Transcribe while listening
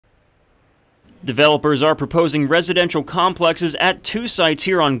Developers are proposing residential complexes at 2 sites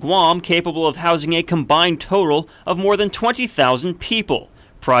here on Guam capable of housing a combined total of more than 20,000 people.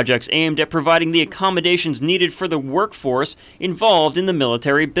 Projects aimed at providing the accommodations needed for the workforce involved in the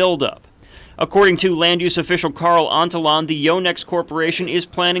military buildup. According to land use official Carl Antalan, the Yonex Corporation is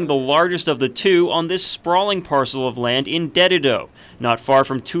planning the largest of the two on this sprawling parcel of land in Dedido, not far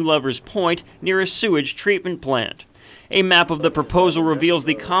from Two Lovers Point, near a sewage treatment plant. A map of the proposal reveals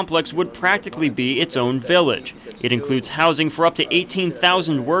the complex would practically be its own village. It includes housing for up to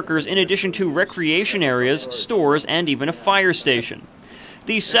 18,000 workers in addition to recreation areas, stores, and even a fire station.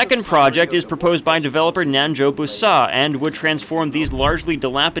 The second project is proposed by developer Nanjo Busa and would transform these largely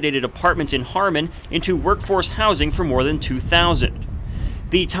dilapidated apartments in Harmon into workforce housing for more than 2,000.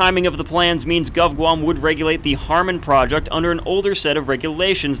 The timing of the plans means GovGuam would regulate the Harmon project under an older set of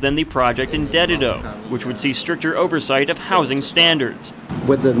regulations than the project in Dedido, which would see stricter oversight of housing standards.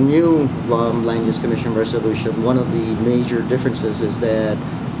 With the new Guam Land Use Commission resolution, one of the major differences is that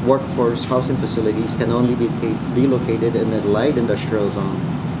workforce housing facilities can only be located in a light industrial zone,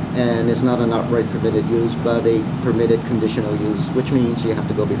 and it's not an outright permitted use, but a permitted conditional use, which means you have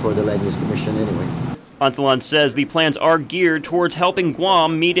to go before the Land Use Commission anyway. Antalan says the plans are geared towards helping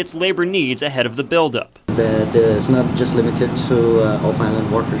Guam meet its labor needs ahead of the buildup. That it's not just limited to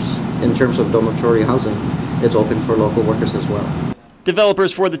off-island workers. In terms of dormitory housing, it's open for local workers as well.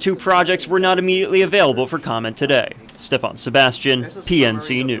 Developers for the two projects were not immediately available for comment today. Stefan Sebastian,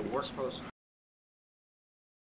 PNC News.